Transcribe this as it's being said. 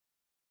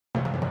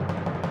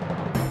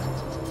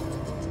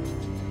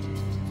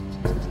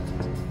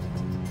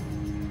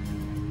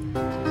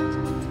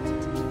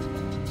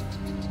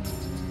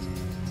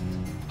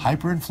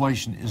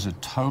Hyperinflation is a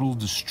total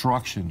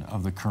destruction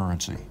of the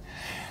currency.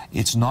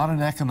 It's not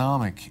an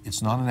economic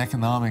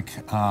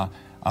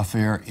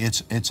affair.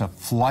 It's a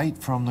flight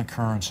from the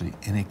currency,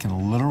 and it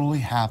can literally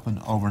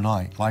happen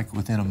overnight, like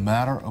within a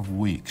matter of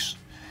weeks.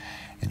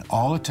 And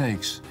all it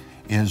takes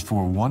is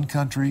for one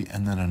country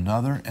and then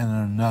another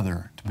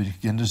to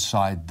begin to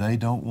decide they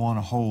don't want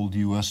to hold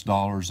U.S.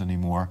 dollars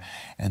anymore,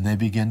 and they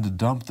begin to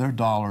dump their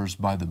dollars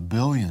by the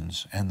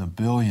billions and the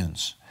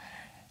billions.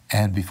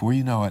 And before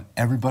you know it,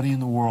 everybody in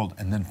the world,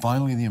 and then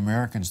finally the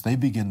Americans, they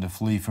begin to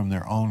flee from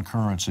their own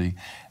currency,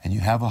 and you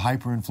have a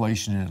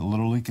hyperinflation, and it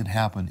literally can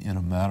happen in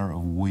a matter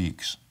of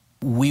weeks.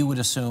 We would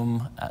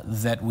assume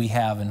that we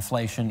have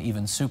inflation,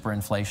 even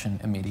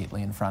superinflation,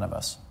 immediately in front of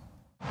us.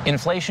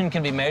 Inflation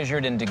can be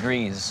measured in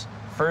degrees.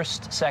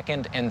 First,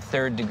 second, and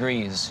third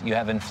degrees. You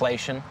have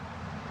inflation,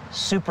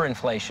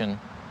 superinflation,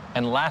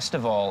 and last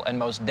of all, and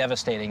most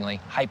devastatingly,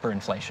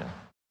 hyperinflation.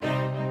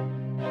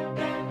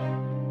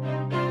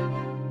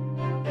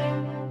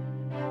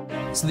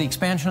 So the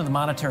expansion of the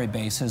monetary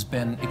base has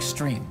been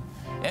extreme.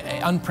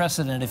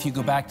 Unprecedented. If you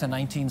go back to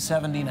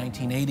 1970,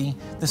 1980,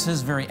 this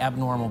is very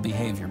abnormal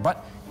behavior,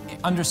 but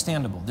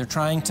understandable. They're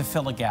trying to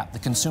fill a gap. The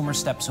consumer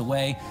steps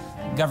away,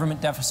 government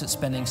deficit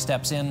spending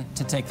steps in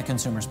to take the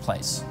consumer's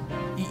place.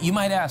 You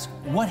might ask,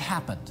 what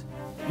happened?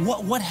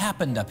 What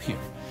happened up here?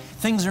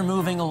 Things are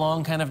moving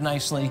along kind of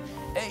nicely.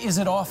 Is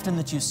it often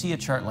that you see a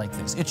chart like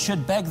this? It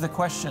should beg the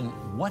question,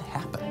 what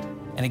happened?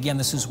 And again,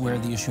 this is where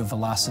the issue of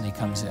velocity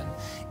comes in.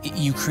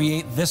 You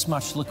create this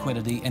much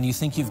liquidity and you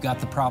think you've got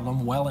the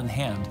problem well in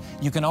hand.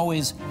 You can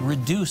always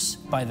reduce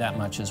by that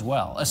much as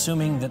well,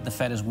 assuming that the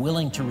Fed is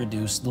willing to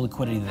reduce the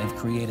liquidity they've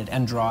created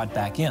and draw it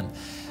back in.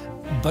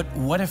 But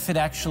what if it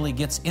actually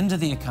gets into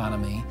the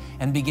economy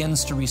and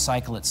begins to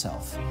recycle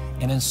itself?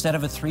 And instead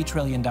of a $3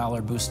 trillion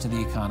boost to the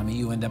economy,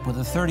 you end up with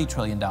a $30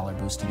 trillion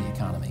boost to the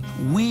economy.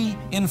 We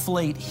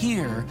inflate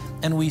here,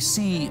 and we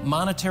see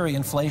monetary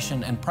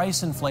inflation and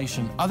price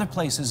inflation other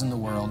places in the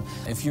world.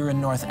 If you're in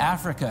North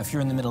Africa, if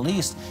you're in the Middle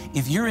East,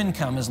 if your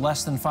income is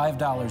less than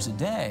 $5 a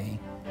day,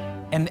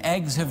 and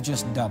eggs have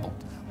just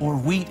doubled, or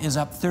wheat is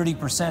up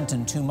 30%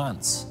 in 2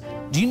 months,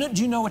 do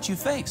you know what you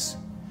face?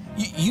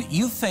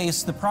 You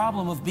face the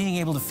problem of being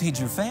able to feed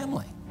your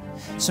family.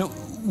 So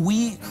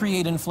we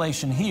create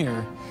inflation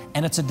here,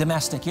 and it's a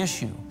domestic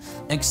issue,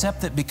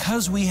 except that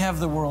because we have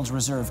the world's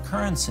reserve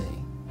currency,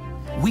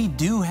 we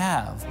do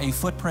have a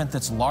footprint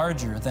that's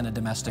larger than a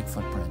domestic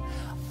footprint.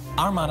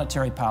 Our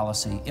monetary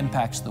policy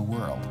impacts the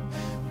world.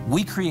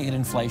 We create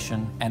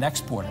inflation and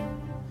export it.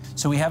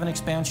 So we have an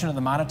expansion of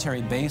the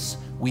monetary base.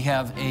 We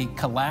have a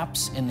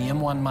collapse in the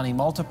M1 money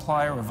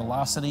multiplier or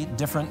velocity,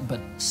 different but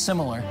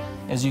similar.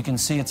 As you can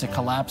see, it's a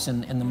collapse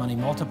in the money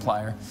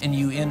multiplier. And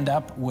you end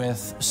up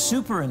with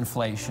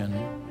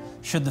superinflation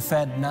should the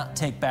Fed not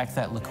take back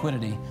that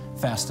liquidity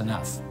fast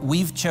enough.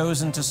 We've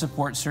chosen to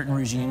support certain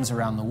regimes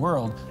around the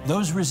world.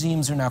 Those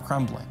regimes are now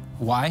crumbling.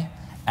 Why?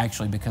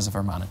 Actually, because of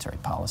our monetary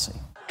policy.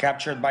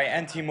 Captured by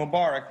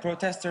anti-Mubarak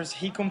protesters,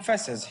 he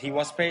confesses he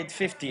was paid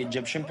 50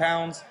 Egyptian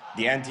pounds.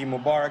 The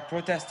anti-Mubarak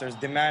protesters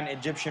demand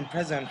Egyptian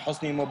President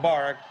Hosni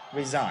Mubarak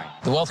resign.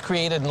 The wealth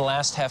created in the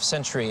last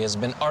half-century has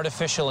been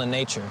artificial in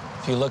nature.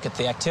 If you look at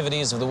the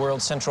activities of the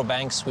world's central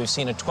banks, we've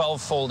seen a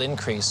 12-fold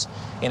increase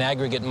in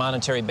aggregate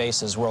monetary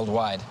bases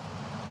worldwide.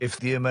 If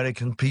the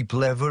American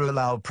people ever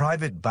allow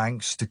private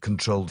banks to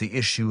control the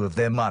issue of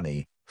their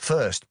money,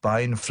 first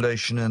by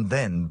inflation and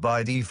then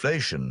by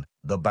deflation,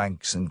 the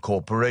banks and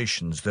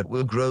corporations that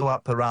will grow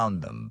up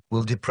around them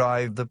will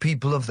deprive the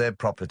people of their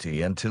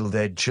property until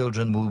their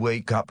children will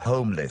wake up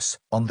homeless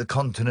on the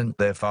continent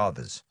their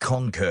fathers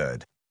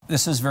conquered.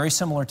 This is very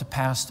similar to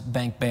past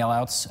bank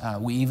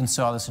bailouts. We even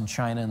saw this in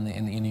China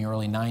in the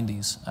early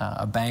 90s.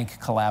 A bank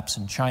collapsed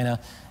in China,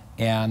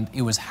 and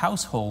it was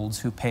households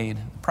who paid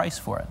the price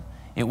for it.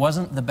 It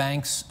wasn't the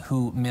banks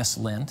who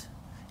mislent.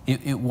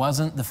 It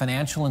wasn't the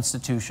financial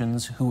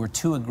institutions who were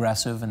too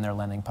aggressive in their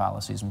lending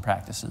policies and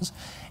practices.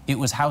 It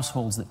was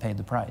households that paid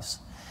the price.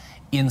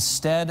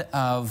 Instead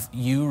of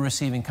you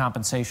receiving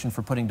compensation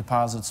for putting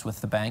deposits with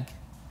the bank,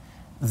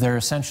 they're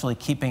essentially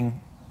keeping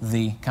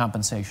the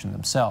compensation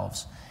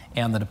themselves,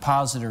 and the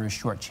depositor is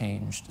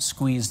shortchanged,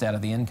 squeezed out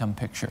of the income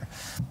picture.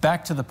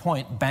 Back to the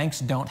point,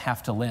 banks don't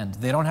have to lend.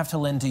 They don't have to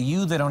lend to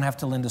you, they don't have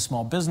to lend to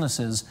small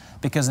businesses,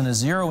 because in a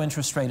zero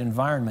interest rate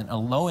environment, a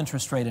low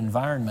interest rate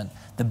environment,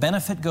 the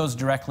benefit goes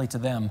directly to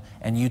them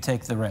and you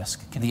take the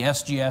risk. The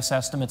SGS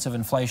estimates of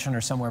inflation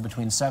are somewhere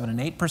between 7% and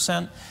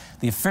 8%.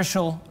 The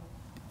official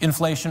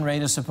inflation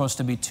rate is supposed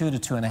to be 2 to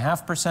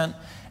 2.5%.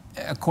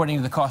 According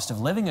to the cost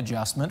of living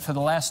adjustment, for the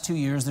last 2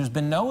 years, there's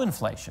been no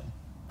inflation.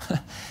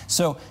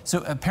 So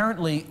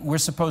apparently we're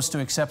supposed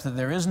to accept that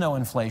there is no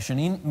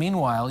inflation.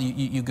 Meanwhile,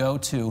 you go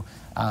to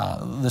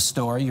the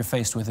store, you're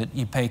faced with it.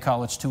 You pay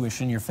college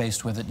tuition, you're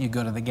faced with it. You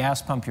go to the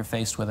gas pump, you're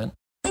faced with it.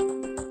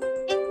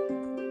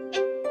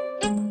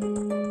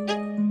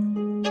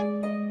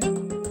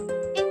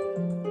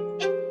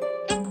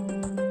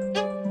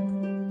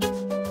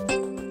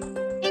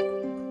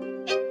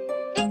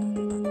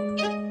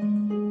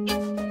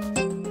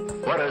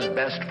 What is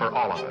best best for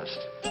all of us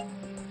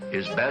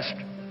is best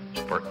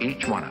for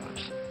each one of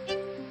us.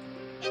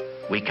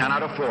 We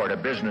cannot afford a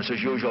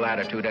business-as-usual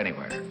attitude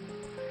anywhere,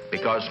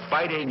 because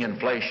fighting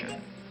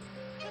inflation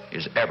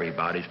is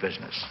everybody's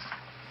business.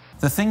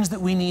 The things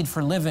that we need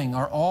for living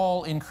are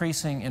all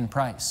increasing in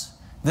price.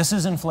 This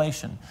is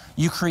inflation.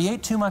 You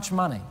create too much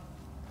money,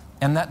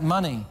 and that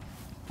money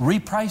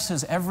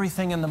reprices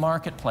everything in the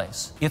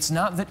marketplace. It's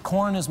not that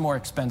corn is more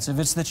expensive,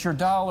 it's that your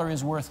dollar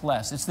is worth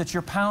less, it's that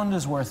your pound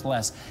is worth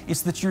less,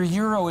 it's that your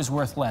euro is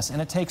worth less,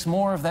 and it takes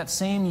more of that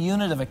same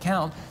unit of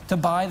account to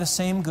buy the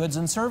same goods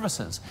and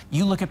services.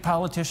 You look at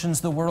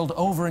politicians the world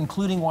over,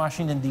 including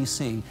Washington,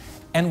 D.C.,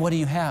 and what do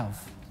you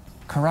have?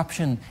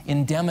 Corruption,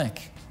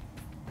 endemic.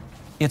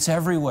 It's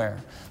everywhere.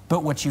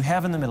 But what you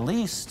have in the Middle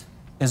East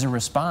is a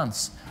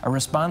response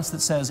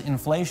that says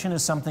inflation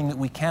is something that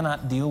we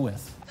cannot deal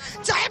with.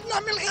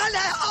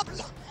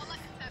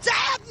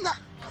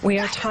 We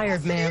are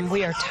tired, ma'am.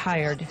 We are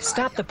tired.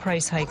 Stop the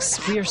price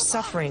hikes. We are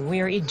suffering. We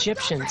are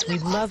Egyptians. We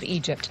love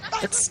Egypt.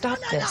 But stop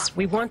this.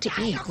 We want to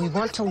eat. We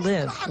want to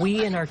live.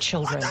 We and our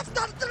children.